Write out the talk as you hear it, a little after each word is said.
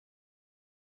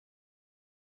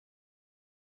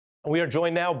We are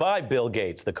joined now by Bill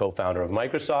Gates, the co-founder of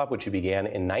Microsoft, which he began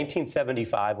in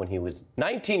 1975 when he was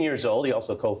 19 years old. He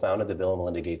also co-founded the Bill and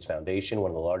Melinda Gates Foundation, one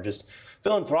of the largest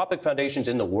philanthropic foundations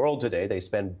in the world today. They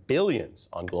spend billions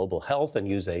on global health and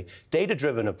use a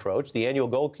data-driven approach. The annual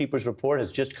Goalkeepers Report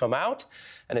has just come out,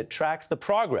 and it tracks the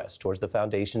progress towards the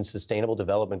foundation's sustainable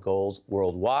development goals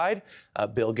worldwide.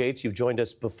 Bill Gates, you've joined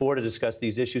us before to discuss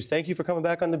these issues. Thank you for coming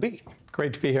back on The Beat.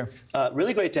 Great to be here.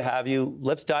 Really great to have you.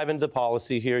 Let's dive into the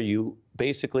policy here. You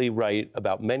basically write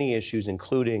about many issues,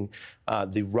 including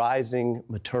the rising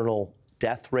maternal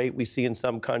death rate we see in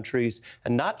some countries,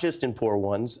 and not just in poor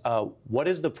ones. What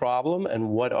is the problem, and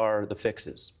what are the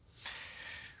fixes?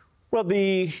 Well,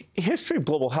 the history of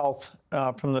global health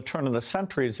from the turn of the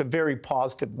century is a very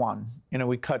positive one. You know,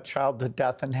 we cut childhood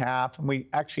death in half, and we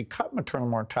actually cut maternal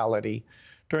mortality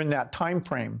during that time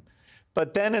frame.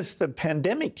 But then as the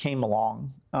pandemic came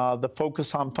along, the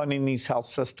focus on funding these health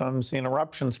systems, the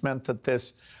interruptions meant that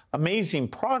this amazing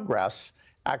progress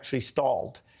actually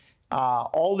stalled.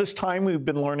 All this time, we've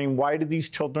been learning, why do these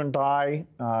children die,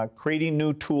 creating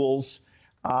new tools.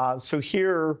 So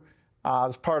here,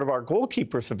 as part of our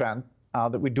Goalkeepers event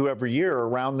that we do every year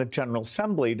around the General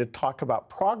Assembly to talk about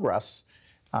progress,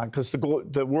 because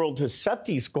the world has set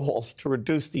these goals to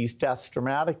reduce these deaths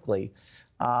dramatically.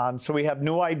 So we have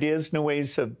new ideas, new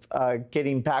ways of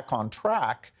getting back on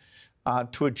track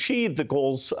to achieve the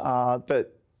goals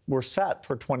that were set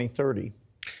for 2030.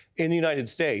 In the United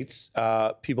States,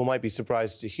 people might be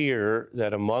surprised to hear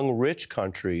that among rich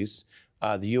countries,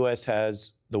 the U.S.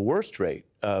 has the worst rate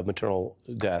of maternal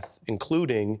death,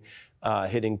 including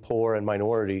hitting poor and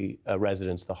minority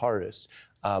residents the hardest.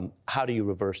 How do you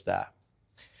reverse that?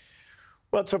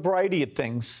 Well, it's a variety of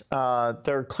things.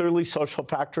 There are clearly social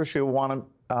factors. You want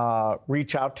to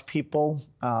reach out to people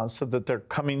so that they're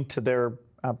coming to their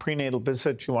prenatal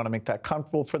visits. You want to make that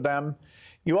comfortable for them.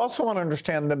 You also want to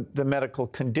understand the medical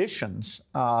conditions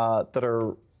that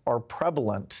are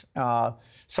prevalent.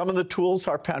 Some of the tools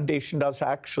our foundation does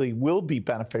actually will be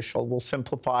beneficial, will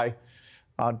simplify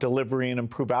delivery and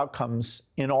improve outcomes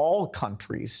in all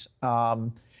countries.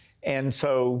 And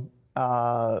so,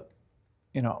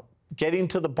 you know, getting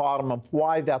to the bottom of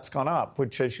why that's gone up,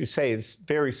 which, as you say, is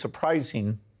very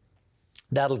surprising,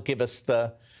 that'll give us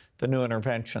the new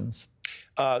interventions.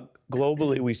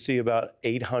 Globally, we see about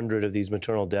 800 of these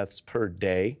maternal deaths per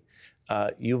day.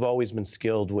 You've always been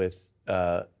skilled with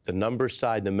the numbers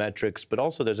side, the metrics, but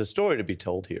also there's a story to be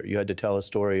told here. You had to tell a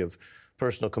story of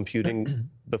personal computing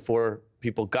before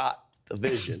people got the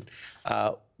vision.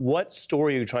 What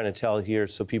story are you trying to tell here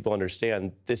so people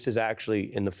understand this is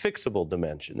actually in the fixable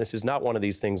dimension? This is not one of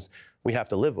these things we have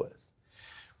to live with.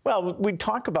 Well, we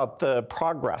talk about the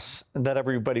progress that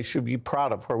everybody should be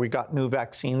proud of, where we got new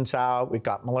vaccines out, we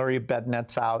got malaria bed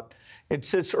nets out.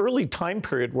 It's this early time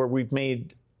period where we've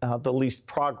made the least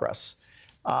progress.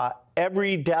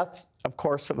 Every death, of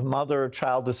course, of a mother or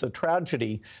child is a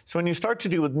tragedy. So when you start to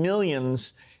do with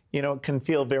millions, you know, it can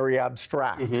feel very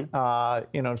abstract. Mm-hmm.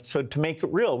 You know, so to make it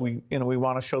real, we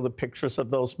want to show the pictures of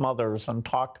those mothers and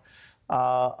talk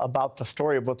about the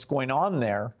story of what's going on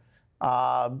there.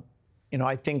 You know,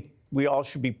 I think we all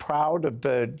should be proud of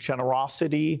the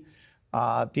generosity,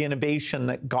 the innovation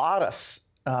that got us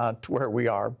to where we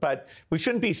are. But we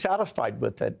shouldn't be satisfied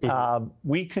with it. Mm-hmm.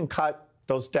 We can cut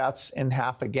those deaths in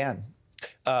half again.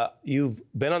 You've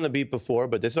been on The Beat before,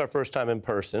 but this is our first time in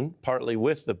person, partly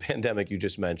with the pandemic you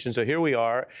just mentioned. So here we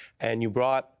are, and you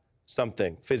brought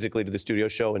something physically to the studio.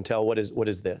 Show and tell. What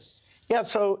is this? Yeah,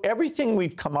 so everything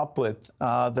we've come up with,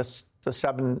 the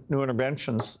 7 new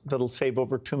interventions that'll save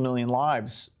over 2 million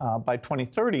lives by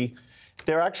 2030,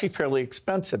 they're actually fairly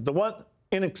expensive. The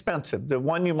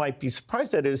one you might be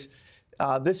surprised at is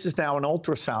this is now an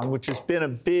ultrasound, which has been a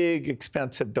big,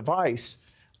 expensive device,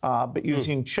 but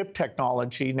using chip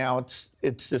technology, now it's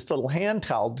this little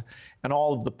handheld, and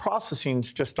all of the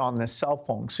processing's just on this cell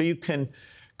phone. So you can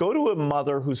go to a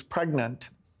mother who's pregnant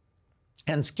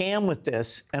and scan with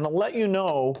this, and it'll let you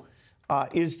know,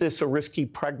 is this a risky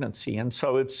pregnancy? And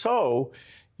so if so,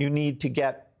 you need to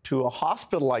get to a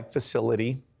hospital-like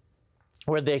facility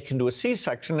where they can do a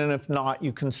C-section, and if not,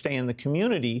 you can stay in the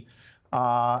community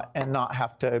and not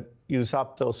have to use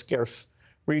up those scarce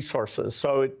resources.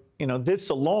 So, you know, this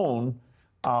alone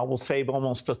will save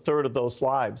almost a third of those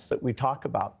lives that we talk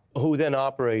about. Who then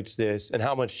operates this, and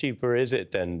how much cheaper is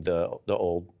it than the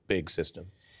old big system?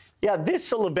 Yeah,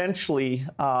 this will eventually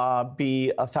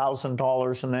be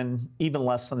 $1,000 and then even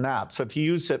less than that. So if you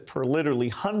use it for literally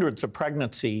hundreds of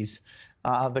pregnancies,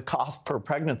 the cost per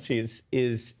pregnancy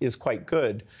is quite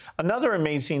good. Another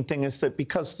amazing thing is that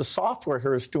because the software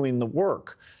here is doing the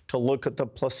work to look at the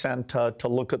placenta, to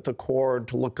look at the cord,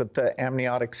 to look at the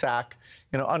amniotic sac,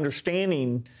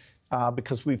 understanding,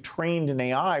 because we've trained an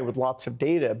AI with lots of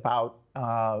data about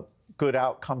good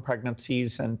outcome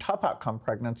pregnancies and tough outcome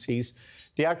pregnancies,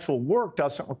 the actual work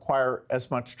doesn't require as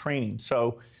much training.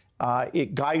 So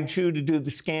it guides you to do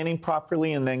the scanning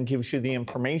properly and then gives you the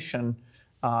information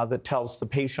that tells the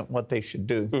patient what they should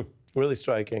do. Really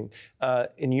striking.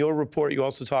 In your report, you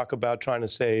also talk about trying to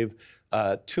save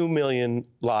 2 million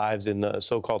lives in the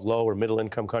so-called low or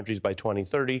middle-income countries by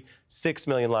 2030, 6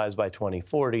 million lives by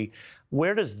 2040.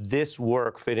 Where does this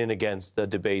work fit in against the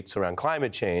debates around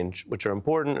climate change, which are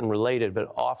important and related,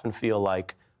 but often feel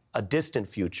like a distant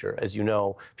future? As you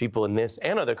know, people in this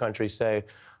and other countries say,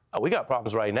 we got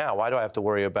problems right now. Why do I have to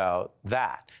worry about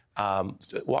that?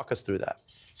 Walk us through that.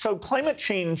 So climate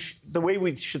change, the way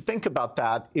we should think about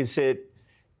that is it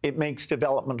makes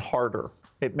development harder.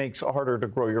 It makes it harder to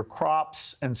grow your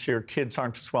crops, and so your kids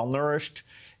aren't as well nourished.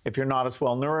 If you're not as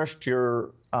well nourished,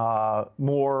 you're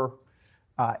more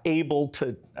vulnerable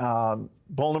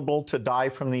to die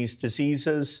from these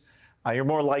diseases. You're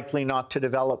more likely not to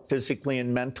develop physically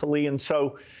and mentally. And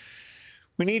so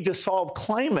we need to solve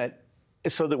climate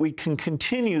so that we can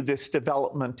continue this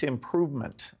development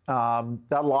improvement.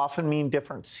 That'll often mean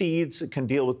different seeds. It can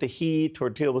deal with the heat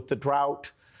or deal with the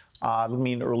drought. It'll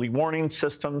mean early warning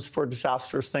systems for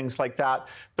disasters, things like that.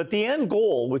 But the end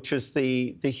goal, which is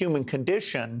the human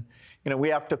condition, we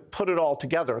have to put it all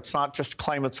together. It's not just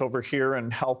climate's over here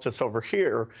and health is over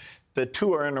here. The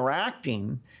two are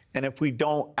interacting, and if we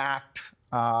don't act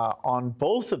on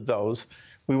both of those,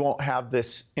 we won't have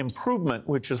this improvement,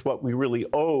 which is what we really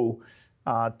owe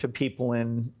to people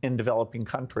in developing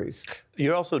countries.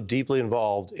 You're also deeply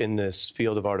involved in this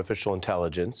field of artificial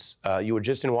intelligence. You were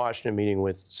just in Washington meeting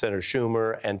with Senator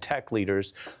Schumer and tech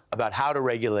leaders about how to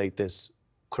regulate this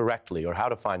correctly or how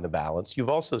to find the balance. You've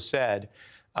also said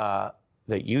that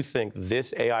you think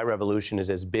this AI revolution is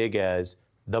as big as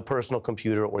the personal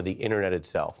computer or the internet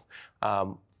itself.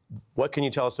 What can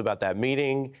you tell us about that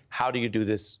meeting? How do you do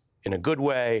this in a good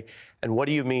way? And what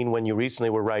do you mean when you recently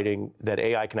were writing that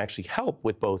AI can actually help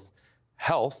with both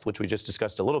health, which we just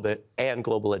discussed a little bit, and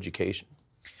global education?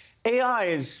 AI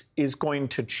is going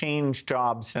to change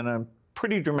jobs in a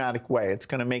pretty dramatic way. It's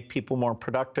going to make people more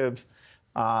productive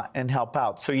and help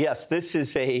out. So yes, this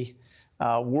is a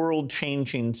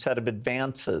world-changing set of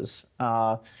advances.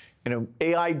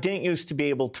 AI didn't used to be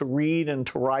able to read and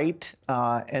to write,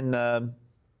 and the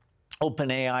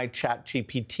OpenAI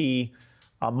ChatGPT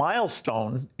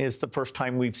milestone is the first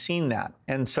time we've seen that.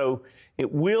 And so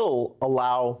it will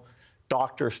allow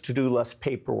doctors to do less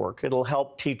paperwork. It'll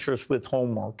help teachers with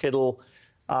homework. It'll,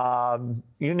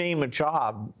 you name a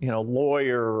job,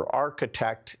 lawyer,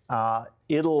 architect,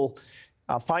 it'll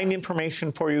find information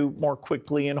for you more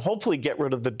quickly and hopefully get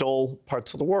rid of the dull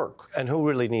parts of the work. And who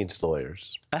really needs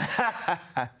lawyers?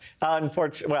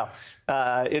 Unfortunately, well,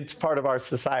 it's part of our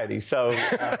society. So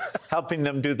helping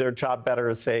them do their job better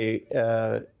is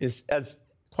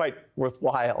quite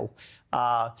worthwhile.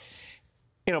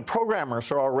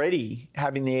 Programmers are already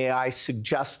having the AI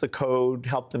suggest the code,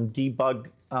 help them debug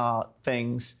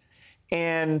things.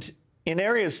 And in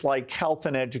areas like health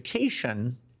and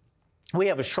education, we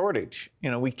have a shortage.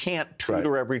 We can't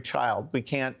tutor every child. We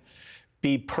can't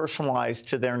be personalized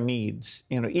to their needs.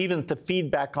 Even the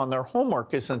feedback on their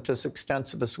homework isn't as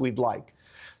extensive as we'd like.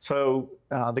 So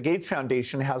the Gates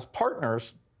Foundation has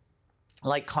partners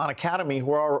like Khan Academy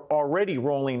who are already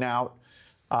rolling out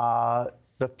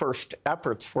the first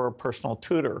efforts for a personal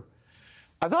tutor.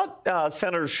 I thought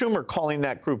Senator Schumer calling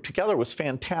that group together was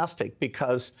fantastic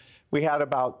because we had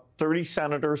about 30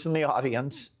 senators in the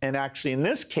audience, and actually in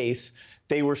this case,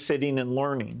 they were sitting and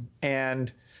learning.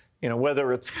 And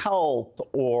whether it's health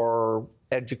or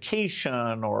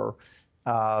education or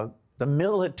the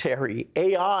military,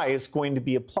 AI is going to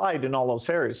be applied in all those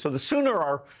areas. So the sooner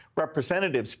our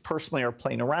representatives personally are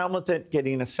playing around with it,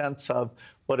 getting a sense of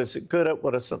what is it good at,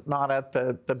 what is it not at,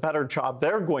 the better job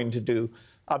they're going to do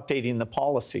updating the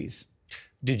policies.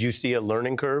 Did you see a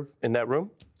learning curve in that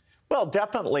room? Well,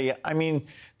 definitely. I mean,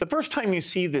 the first time you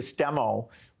see this demo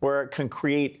where it can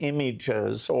create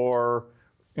images or,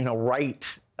 write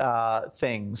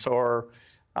things or,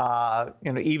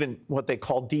 even what they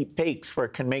call deep fakes, where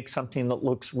it can make something that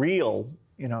looks real.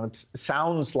 It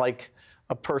sounds like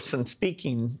a person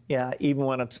speaking, even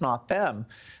when it's not them.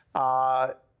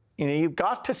 You've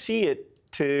got to see it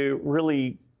to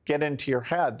really get into your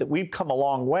head that we've come a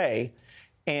long way,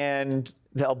 and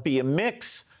there'll be a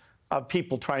mix of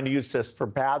people trying to use this for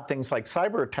bad things like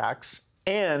cyber attacks,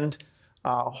 and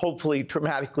hopefully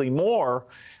dramatically more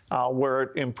where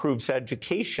it improves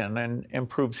education and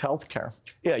improves healthcare.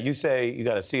 Yeah, you say you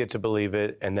got to see it to believe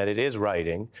it, and that it is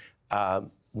writing.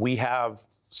 We have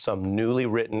some newly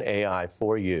written AI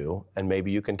for you, and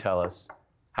maybe you can tell us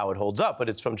how it holds up. But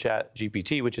it's from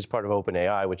ChatGPT, which is part of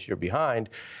OpenAI, which you're behind.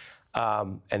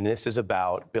 And this is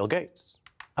about Bill Gates.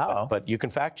 But you can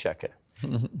fact check it.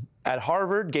 At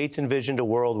Harvard, Gates envisioned a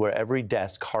world where every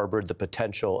desk harbored the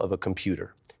potential of a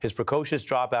computer. His precocious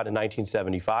dropout in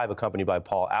 1975, accompanied by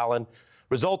Paul Allen,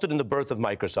 resulted in the birth of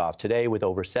Microsoft. Today, with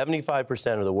over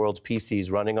 75% of the world's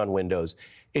PCs running on Windows,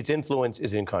 its influence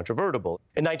is incontrovertible.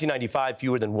 In 1995,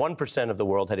 fewer than 1% of the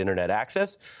world had internet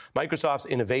access. Microsoft's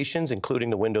innovations, including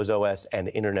the Windows OS and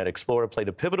Internet Explorer, played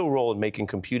a pivotal role in making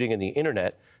computing and the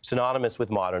internet synonymous with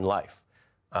modern life.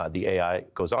 The AI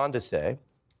goes on to say,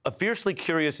 a fiercely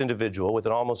curious individual with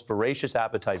an almost voracious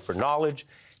appetite for knowledge,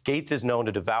 Gates is known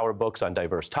to devour books on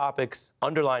diverse topics,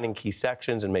 underlining key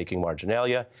sections and making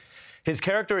marginalia. His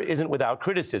character isn't without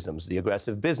criticisms, the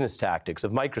aggressive business tactics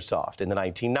of Microsoft in the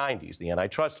 1990s, the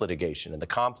antitrust litigation, and the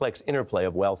complex interplay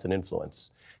of wealth and influence.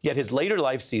 Yet his later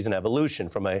life sees an evolution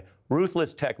from a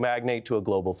ruthless tech magnate to a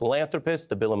global philanthropist.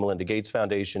 The Bill and Melinda Gates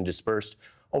Foundation dispersed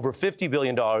over $50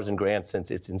 billion in grants since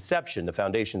its inception. The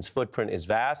foundation's footprint is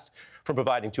vast, from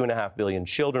providing 2.5 billion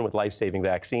children with life-saving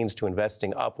vaccines to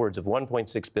investing upwards of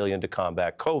 $1.6 billion to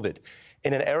combat COVID.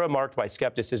 In an era marked by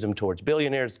skepticism towards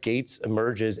billionaires, Gates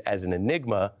emerges as an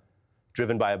enigma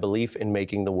driven by a belief in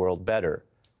making the world better.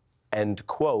 End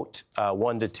quote.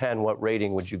 1 to 10, what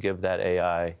rating would you give that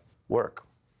AI work?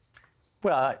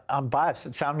 Well, I'm biased.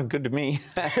 It sounded good to me.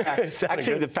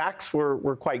 Actually, the facts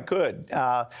were quite good.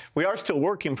 We are still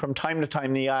working. From time to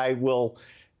time, the AI will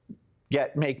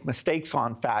make mistakes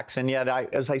on facts. And yet,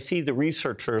 as I see the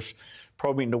researchers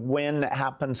probing to when that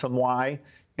happens and why,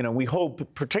 we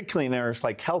hope, particularly in areas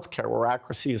like healthcare, where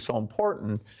accuracy is so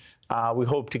important, we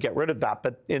hope to get rid of that.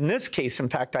 But in this case, in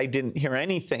fact, I didn't hear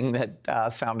anything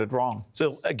that sounded wrong.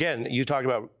 So again, you talked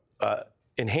about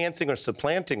enhancing or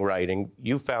supplanting writing.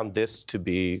 You found this to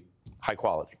be high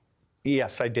quality.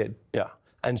 Yes, I did. Yeah.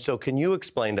 And so can you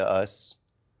explain to us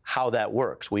how that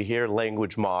works? We hear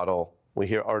language model, we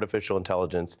hear artificial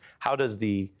intelligence. How does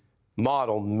the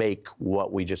model make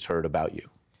what we just heard about you?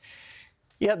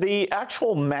 Yeah, the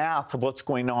actual math of what's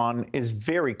going on is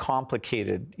very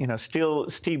complicated.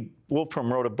 Steve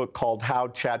Wolfram wrote a book called How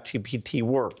ChatGPT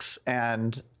Works,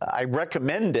 and I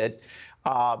recommend it.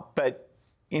 But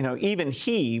even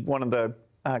he, one of the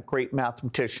great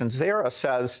mathematicians there,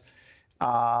 says,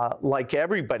 like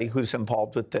everybody who's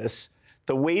involved with this,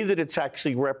 the way that it's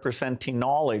actually representing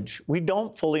knowledge, we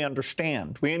don't fully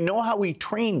understand. We know how we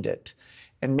trained it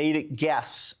and made it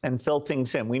guess and fill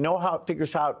things in. We know how it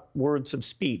figures out words of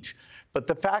speech. But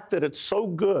the fact that it's so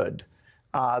good,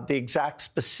 the exact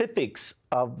specifics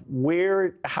of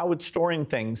how it's storing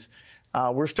things,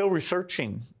 we're still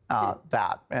researching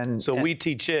that. And so we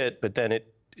teach it, but then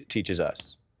it teaches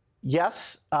us.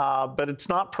 Yes, but it's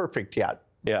not perfect yet.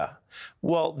 Yeah.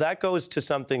 Well, that goes to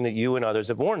something that you and others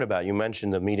have warned about. You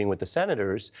mentioned the meeting with the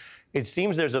senators. It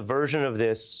seems there's a version of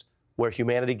this where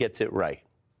humanity gets it right.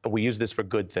 And we use this for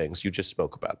good things. You just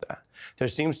spoke about that. There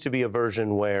seems to be a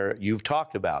version where you've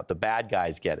talked about the bad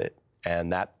guys get it,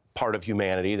 and that part of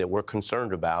humanity that we're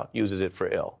concerned about uses it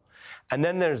for ill. And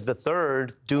then there's the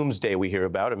third doomsday we hear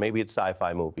about, and maybe it's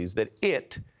sci-fi movies, that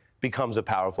it becomes a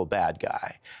powerful bad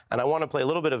guy. And I want to play a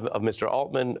little bit of Mr.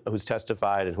 Altman, who's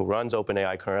testified and who runs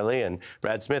OpenAI currently, and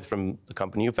Brad Smith from the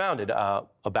company you founded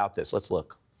about this. Let's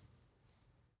look.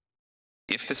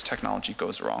 If this technology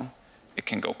goes wrong, it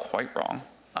can go quite wrong.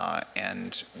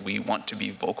 And we want to be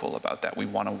vocal about that. We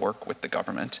want to work with the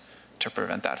government to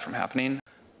prevent that from happening.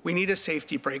 We need a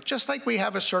safety brake, just like we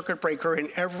have a circuit breaker in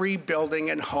every building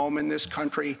and home in this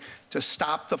country to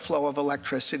stop the flow of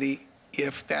electricity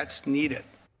if that's needed.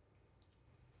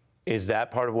 Is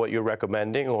that part of what you're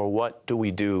recommending, or what do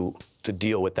we do to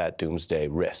deal with that doomsday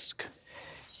risk?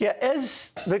 Yeah,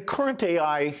 as the current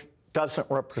AI doesn't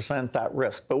represent that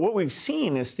risk, but what we've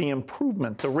seen is the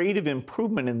improvement, the rate of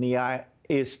improvement in the AI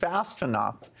is fast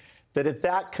enough that if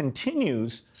that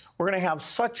continues, we're going to have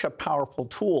such a powerful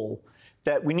tool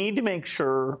that we need to make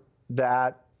sure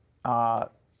that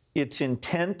its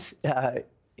intent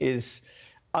is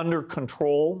under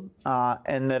control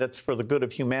and that it's for the good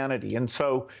of humanity. And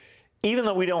so even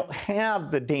though we don't have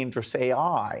the dangerous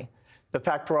AI, the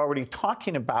fact we're already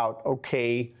talking about,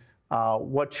 okay,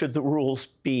 what should the rules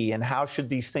be, and how should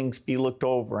these things be looked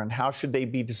over, and how should they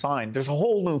be designed? There's a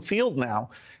whole new field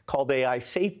now called AI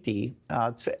safety.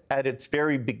 It's at its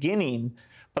very beginning,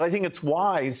 But I think it's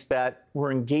wise that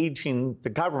we're engaging the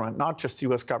government, not just the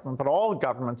U.S. government, but all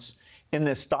governments in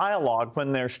this dialogue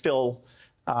when there's still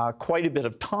quite a bit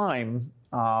of time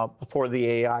before the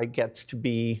AI gets to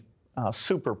be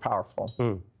super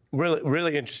powerful. Really,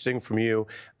 really interesting from you.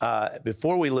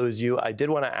 Before we lose you, I did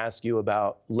want to ask you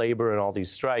about labor and all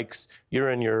these strikes. You're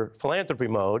in your philanthropy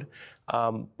mode.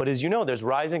 But as you know, there's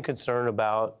rising concern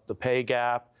about the pay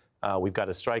gap. We've got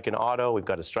a strike in auto. We've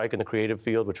got a strike in the creative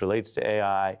field, which relates to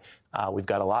AI. We've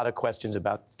got a lot of questions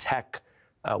about tech,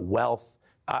 wealth.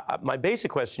 My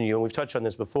basic question to you, and we've touched on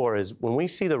this before, is when we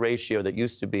see the ratio that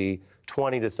used to be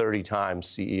 20 to 30 times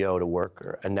CEO to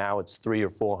worker, and now it's 300 or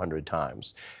 400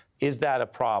 times, is that a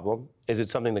problem? Is it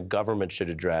something the government should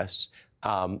address?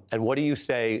 And what do you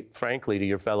say, frankly, to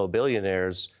your fellow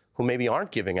billionaires who maybe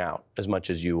aren't giving out as much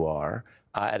as you are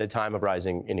at a time of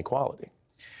rising inequality?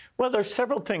 Well, there's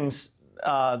several things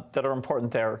that are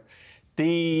important there.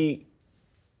 The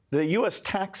U.S.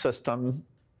 tax system,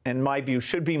 in my view,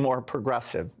 should be more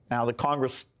progressive. Now, the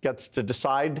Congress gets to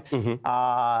decide,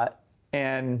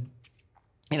 and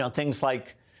things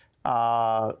like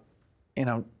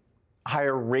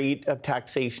higher rate of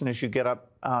taxation as you get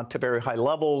up to very high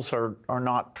levels, are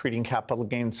not treating capital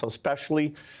gains so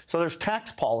specially. So there's tax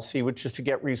policy, which is to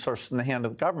get resources in the hand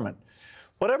of the government.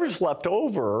 Whatever's left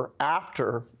over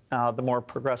after the more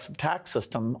progressive tax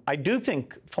system, I do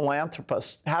think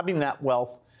philanthropists, having that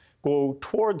wealth go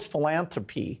towards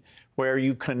philanthropy, where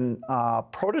you can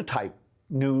prototype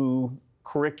new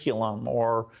curriculum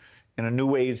or new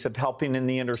ways of helping in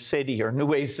the inner city or new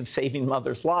ways of saving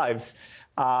mothers' lives.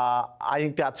 I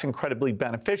think that's incredibly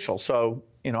beneficial. So,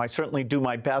 I certainly do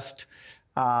my best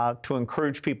to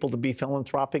encourage people to be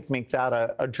philanthropic, make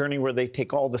that a journey where they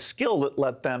take all the skill that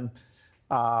let them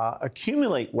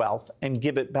accumulate wealth and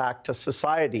give it back to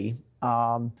society.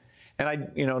 And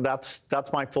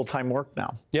that's my full-time work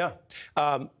now. Yeah.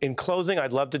 In closing,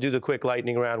 I'd love to do the quick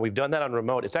lightning round. We've done that on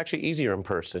remote. It's actually easier in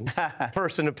person,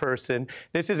 person to person.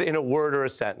 This is in a word or a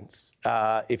sentence,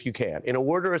 if you can. In a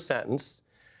word or a sentence,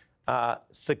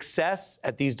 success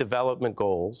at these development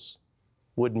goals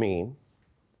would mean?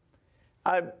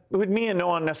 It would mean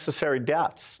no unnecessary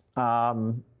deaths.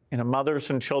 Mothers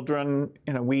and children,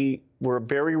 we're a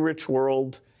very rich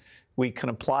world. We can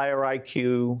apply our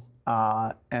IQ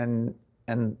and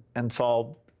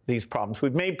solve these problems.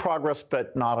 We've made progress,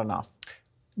 but not enough.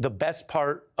 The best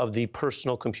part of the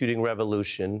personal computing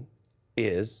revolution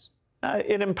is?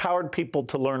 It empowered people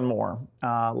to learn more.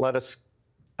 Let us,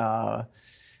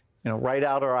 write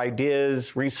out our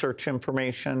ideas, research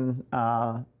information,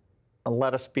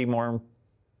 let us be more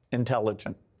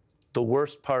intelligent. The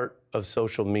worst part of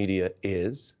social media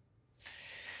is?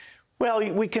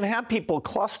 Well, we can have people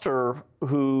cluster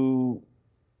who,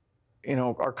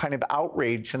 are kind of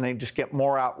outraged, and they just get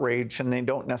more outraged, and they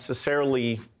don't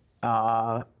necessarily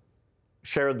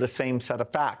share the same set of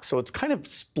facts. So it's kind of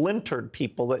splintered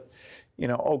people that,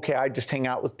 okay, I just hang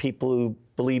out with people who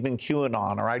believe in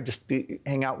QAnon, or I just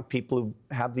hang out with people who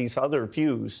have these other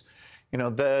views.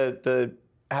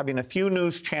 Having a few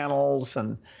news channels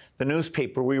and the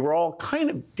newspaper, we were all kind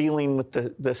of dealing with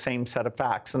the same set of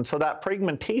facts. And so that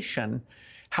fragmentation,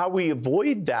 how we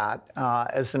avoid that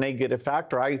as a negative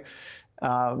factor,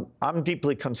 I'm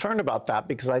deeply concerned about that,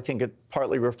 because I think it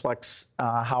partly reflects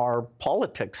how our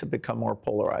politics have become more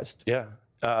polarized. Yeah.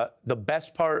 The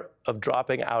best part of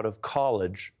dropping out of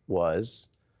college was?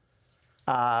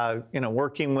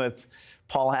 Working with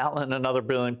Paul Allen and other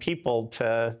brilliant people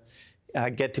to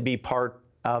get to be part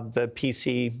of the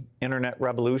PC internet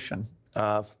revolution.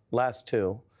 Last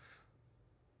two.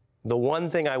 The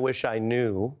one thing I wish I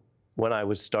knew when I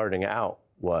was starting out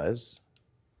was?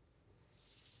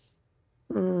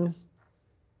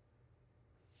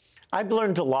 I've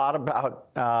learned a lot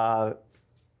about,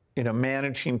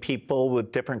 managing people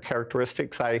with different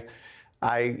characteristics. I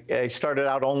started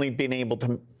out only being able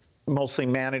to mostly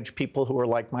manage people who were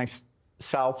like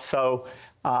myself. So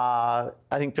I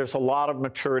think there's a lot of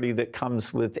maturity that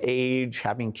comes with age,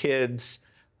 having kids,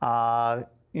 and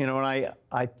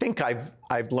I think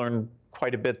I've learned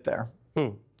quite a bit there.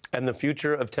 And the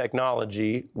future of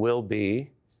technology will be?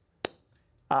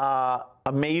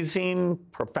 Amazing,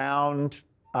 profound,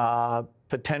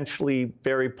 potentially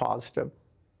very positive.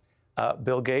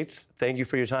 Bill Gates, thank you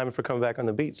for your time and for coming back on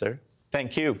The Beat, sir.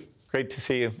 Thank you. Great to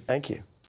see you. Thank you.